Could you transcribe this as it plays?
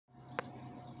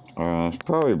It's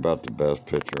probably about the best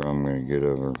picture I'm going to get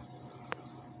of her.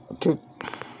 I took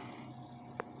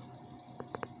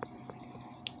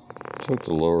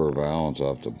the lower valance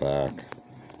off the back.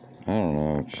 I don't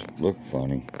know, it just looked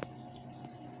funny.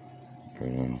 But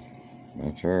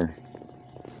that's her.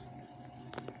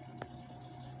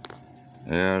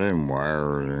 Yeah, I didn't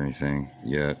wire it or anything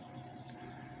yet.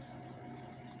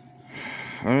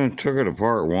 I took it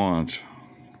apart once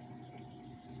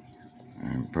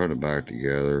and put it back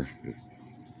together.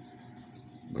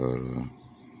 But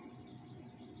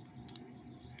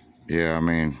yeah, I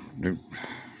mean,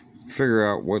 figure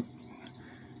out what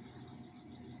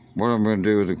I'm going to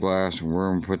do with the glass and where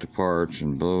I'm going to put the parts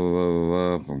and blah, blah, blah,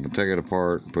 blah. I'm going to take it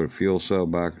apart and put a fuel cell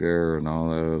back there and all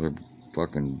that other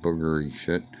fucking boogery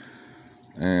shit.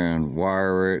 And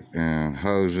wire it and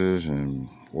hoses and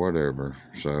whatever.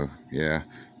 So, yeah.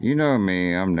 You know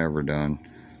me, I'm never done.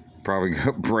 Probably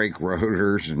got brake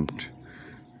rotors and...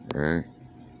 Right?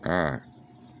 Alright.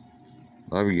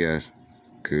 Love you guys.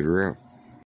 Cooter out.